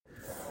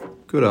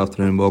Good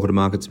afternoon, welcome to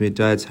Markets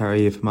Midday. It's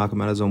Harry here for Market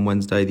Matters on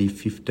Wednesday, the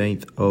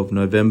 15th of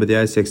November. The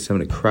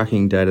ASX200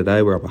 cracking day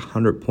today. We're up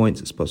 100 points.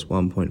 It's plus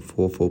 1.44%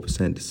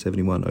 to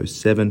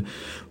 71.07.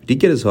 We did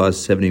get as high as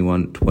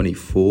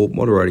 71.24,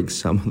 moderating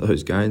some of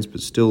those gains,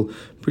 but still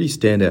pretty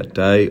standout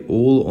day,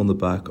 all on the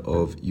back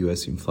of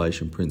US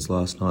inflation prints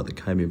last night that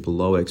came in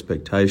below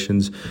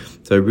expectations.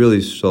 So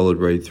really solid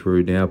read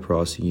through, now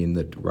pricing in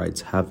that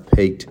rates have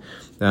peaked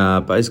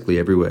basically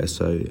everywhere.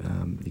 So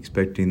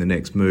expecting the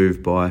next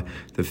move by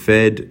the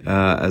Fed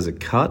as a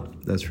cut.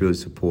 That's really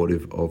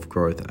supportive of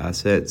growth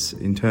assets.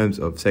 In terms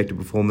of sector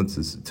performance,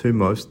 it's the two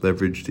most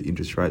leveraged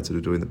interest rates that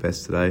are doing the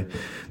best today.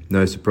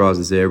 No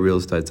surprises there. Real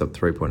estate's up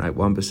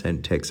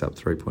 3.81%, tech's up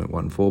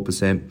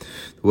 3.14%. The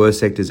worst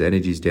sectors,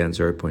 energy's down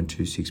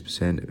 0.26%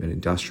 and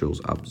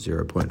industrial's up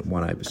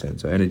 0.18%.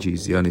 So energy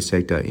is the only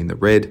sector in the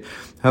red.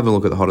 Have a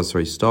look at the hottest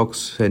three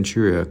stocks.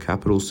 Centuria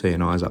Capital,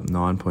 CNI is up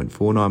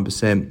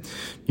 9.49%.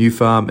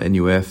 Nufarm,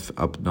 NUF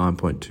up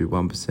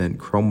 9.21%.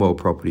 Cromwell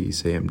Property,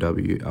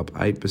 CMW up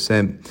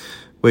 8%.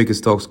 Weaker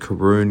stocks,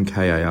 Karoon,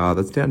 KAR,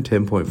 that's down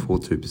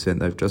 10.42%.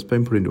 They've just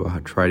been put into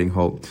a trading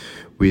halt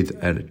with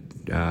an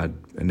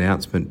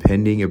announcement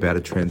pending about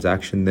a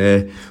transaction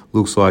there.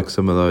 Looks like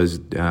some of those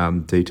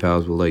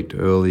details were leaked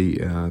early.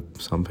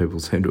 Some people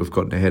seem to have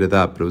gotten ahead of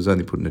that, but it was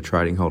only put in a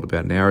trading halt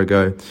about an hour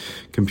ago.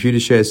 Computer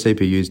shares,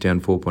 CPU's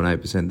down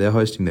 4.8%. They're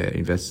hosting their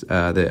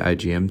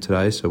AGM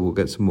today, so we'll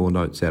get some more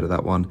notes out of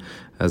that one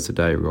as the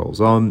day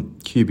rolls on.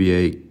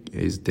 QBE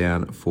is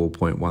down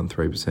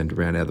 4.13% to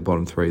round out the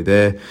bottom three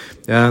there.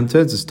 In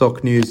terms of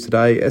stock news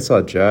today,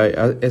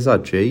 SRG,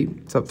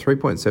 it's up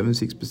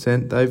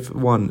 3.76%. They've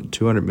won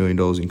 $200 million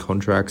in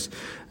contracts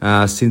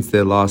since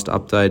their last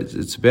update.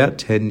 It's about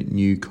 10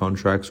 new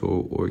contracts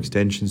or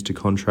extensions to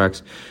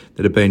contracts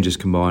that have been just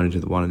combined into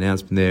the one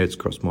announcement there. It's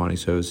across mining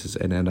services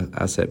and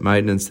asset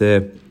maintenance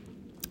there.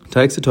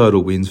 Takes the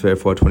total wins for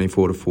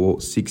FY24 to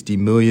 460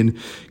 million,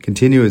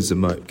 continues the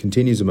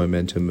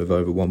momentum of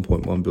over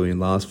 1.1 billion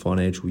last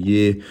financial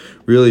year.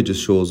 Really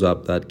just shores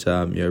up that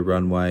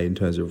runway in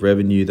terms of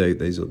revenue.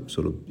 These are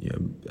sort of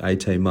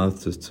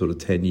 18-month to sort of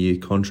 10-year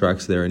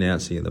contracts they're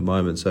announcing at the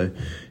moment. So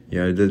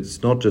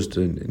it's not just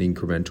an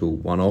incremental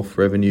one-off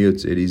revenue,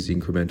 it is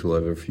incremental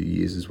over a few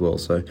years as well.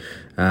 So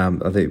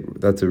I think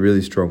that's a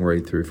really strong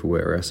read-through for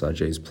where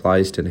SRG is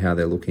placed and how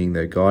they're looking.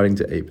 They're guiding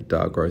to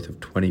EBITDA growth of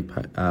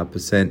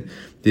 20%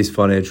 this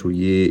financial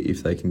year.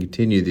 If they can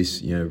continue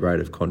this rate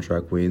of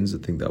contract wins, I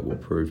think that will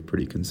prove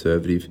pretty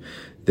conservative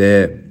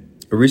there.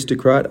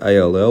 Aristocrat,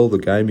 ALL, the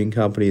gaming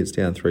company, it's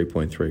down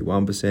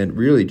 3.31%.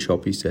 Really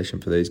choppy session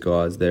for these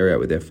guys. They're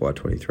out with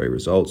FY23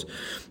 results.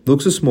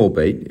 Looks a small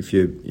beat. If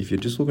you're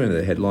just looking at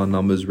the headline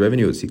numbers,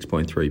 revenue at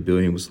 6.3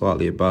 billion was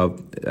slightly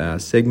above.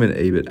 Segment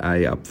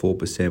EBITA up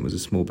 4% was a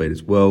small beat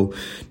as well.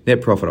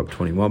 Net profit up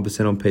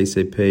 21% on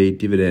PCP.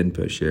 Dividend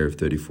per share of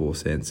 34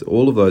 cents.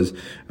 All of those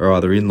are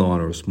either in line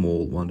or a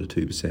small 1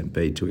 to 2%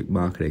 beat to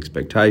market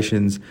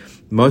expectations.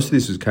 Most of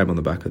this came on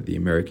the back of the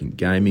American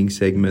gaming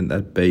segment.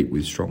 That beat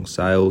with strong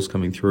sales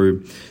coming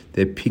through.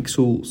 Their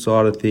Pixel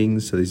side of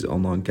things, so this is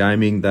online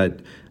gaming,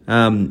 that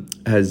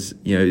has,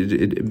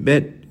 it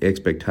met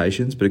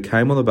expectations, but it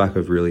came on the back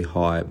of really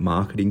high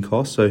marketing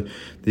costs. So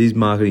these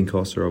marketing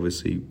costs are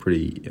obviously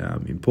pretty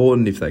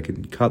important. If they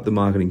can cut the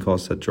marketing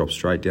costs, that drops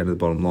straight down to the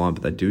bottom line,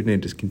 but they do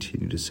need to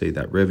continue to see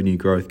that revenue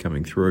growth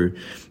coming through.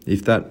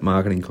 If that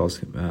marketing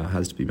cost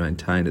has to be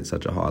maintained at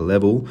such a high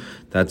level,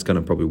 that's going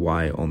to probably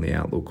weigh on the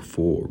outlook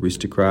for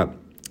Aristocrat.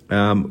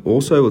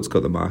 Also, what's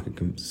got the market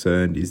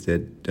concerned is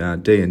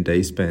that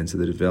D&D spend, so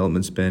the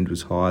development spend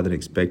was higher than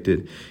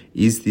expected.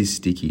 Is this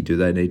sticky? Do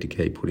they need to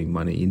keep putting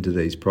money into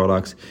these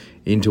products,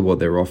 into what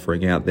they're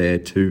offering out there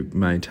to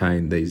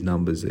maintain these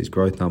numbers, these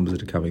growth numbers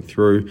that are coming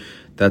through?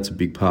 That's a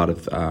big part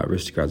of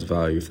Aristocrat's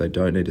value. If they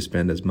don't need to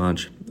spend as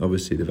much,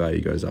 obviously the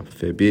value goes up a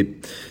fair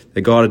bit.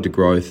 They're guided to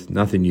growth,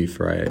 nothing new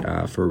for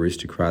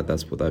Aristocrat.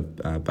 That's what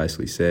they've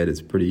basically said.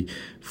 It's a pretty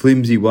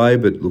flimsy way,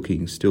 but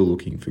still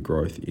looking for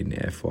growth in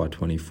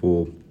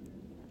FY24.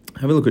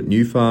 Have a look at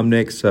Nufarm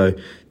next. So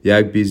the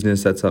ag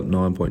business, that's up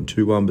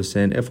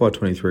 9.21%.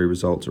 FY23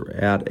 results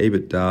are out.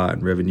 EBITDA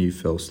and revenue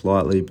fell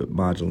slightly, but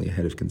marginally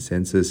ahead of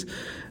consensus.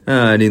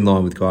 And in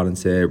line with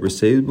guidance there,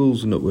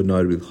 receivables were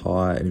notably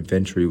high and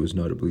inventory was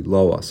notably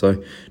lower.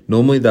 So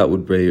normally that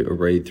would be a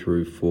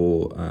read-through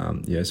for,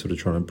 sort of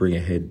trying to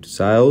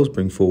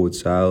bring forward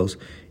sales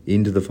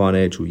into the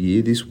financial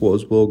year. This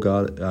was well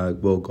guided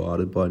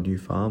by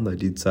Nufarm. They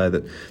did say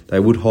that they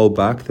would hold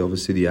back.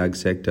 Obviously, the ag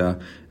sector,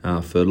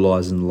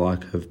 fertilisers and the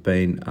like, have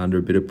been under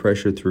a bit of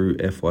pressure through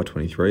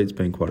FY23. It's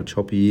been quite a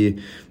choppy year.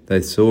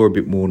 They saw a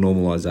bit more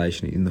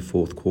normalisation in the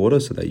fourth quarter,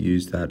 so they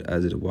used that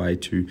as a way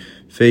to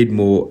feed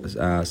more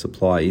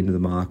supply into the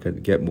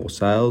market, get more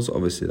sales.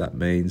 Obviously, that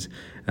means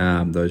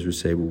those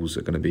receivables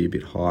are going to be a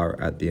bit higher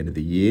at the end of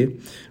the year.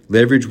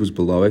 Leverage was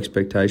below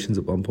expectations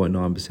at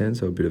 1.9%,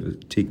 so a bit of a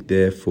tick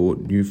there for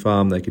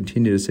Nufarm. They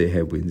continue to see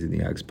headwinds in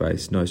the ag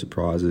space. No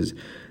surprises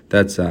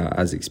that's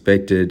as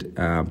expected.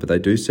 But they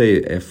do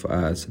see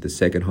so the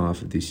second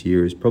half of this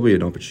year is probably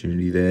an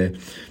opportunity there.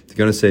 They're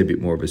going to see a bit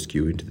more of a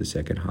skew into the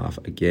second half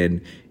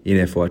again in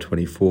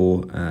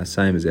FY24,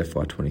 same as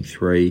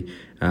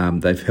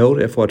FY23. They've held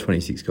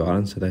FY26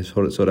 guidance, so they've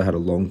sort of had a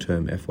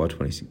long-term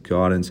FY26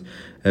 guidance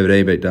of an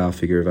EBITDA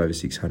figure of over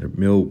 600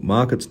 mil.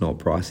 Market's not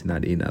pricing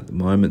that in at the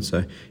moment,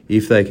 so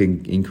if they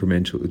can do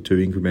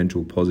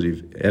incremental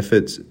positive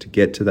efforts to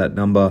get to that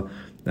number,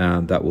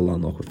 that will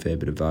unlock a fair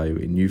bit of value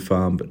in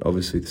Nufarm. But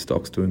obviously the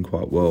stock's doing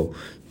quite well,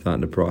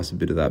 starting to price a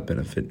bit of that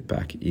benefit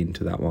back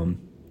into that one.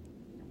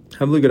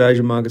 Have a look at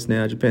Asian markets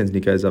now. Japan's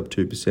Nikkei's up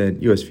 2%.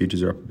 US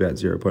futures are up about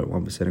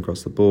 0.1%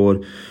 across the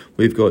board.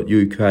 We've got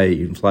UK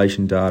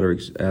inflation data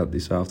out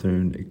this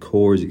afternoon.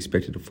 Core is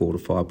expected to fall to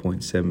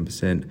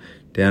 5.7%,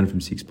 down from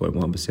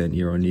 6.1%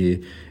 year on year.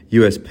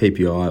 US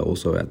PPI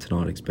also out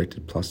tonight,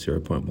 expected plus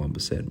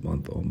 0.1%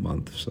 month on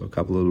month. So a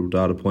couple of little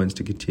data points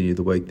to continue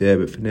the week there.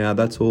 But for now,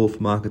 that's all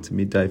for markets at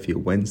midday for your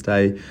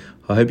Wednesday.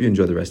 I hope you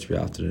enjoy the rest of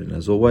your afternoon.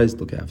 As always,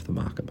 look out for the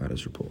Market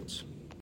Matters reports.